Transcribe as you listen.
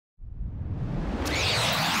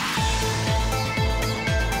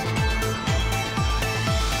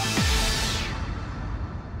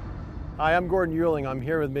Hi, I'm Gordon Euling. I'm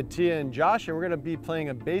here with Mattia and Josh, and we're going to be playing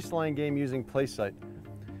a baseline game using PlaySight.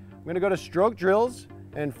 I'm going to go to stroke drills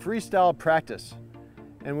and freestyle practice.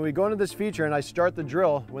 And when we go into this feature and I start the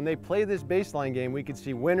drill, when they play this baseline game, we can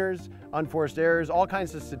see winners, unforced errors, all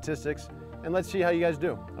kinds of statistics, and let's see how you guys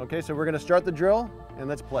do. Okay, so we're going to start the drill and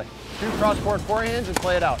let's play. 2 cross-court forehands and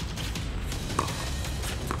play it out.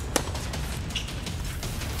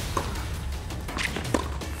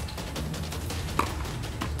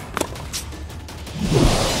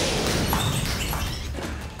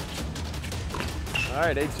 All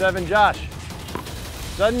right, 8-7, Josh.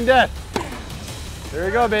 Sudden death. There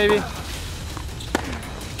you go, baby.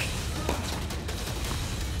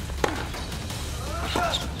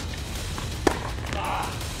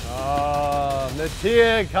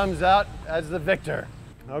 Mattia comes out as the victor.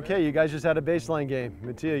 Okay, you guys just had a baseline game.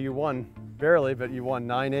 Mattia, you won. Barely, but you won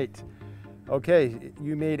 9-8. Okay,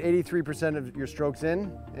 you made 83% of your strokes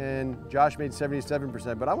in, and Josh made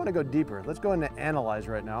 77%, but I want to go deeper. Let's go into analyze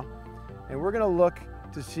right now. And we're going to look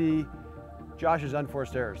to see Josh's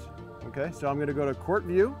unforced errors. Okay, so I'm going to go to court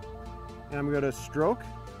view, and I'm going to go to stroke.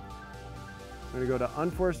 I'm going to go to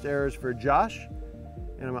unforced errors for Josh,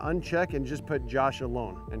 and I'm going to uncheck and just put Josh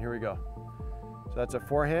alone. And here we go. So that's a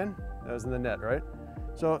forehand. That was in the net, right?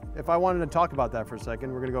 So if I wanted to talk about that for a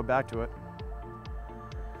second, we're going to go back to it.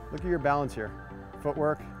 Look at your balance here.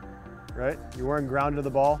 Footwork, right? You weren't grounded to the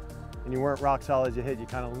ball, and you weren't rock solid as you hit. You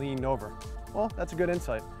kind of leaned over. Well, that's a good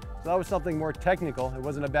insight. So that was something more technical. It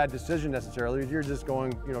wasn't a bad decision necessarily. You're just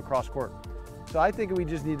going, cross court. So I think we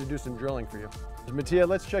just need to do some drilling for you. Mattia,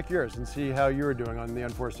 let's check yours and see how you were doing on the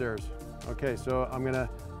unforced errors. Okay, so I'm gonna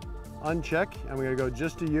uncheck. I'm gonna go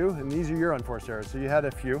just to you, and these are your unforced errors. So you had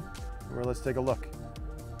a few. Well, let's take a look.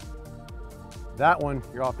 That one,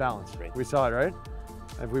 you're off balance. Right. We saw it, right?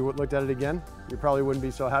 If we looked at it again, you probably wouldn't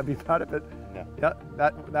be so happy about it, but no. Yeah,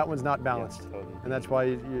 that one's not balanced. Yeah, totally. And that's why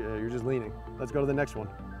you're just leaning. Let's go to the next one.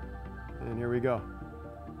 And here we go.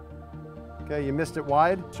 Okay, you missed it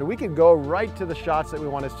wide. So we can go right to the shots that we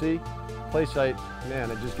want to see. PlaySight,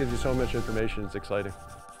 man, it just gives you so much information. It's exciting.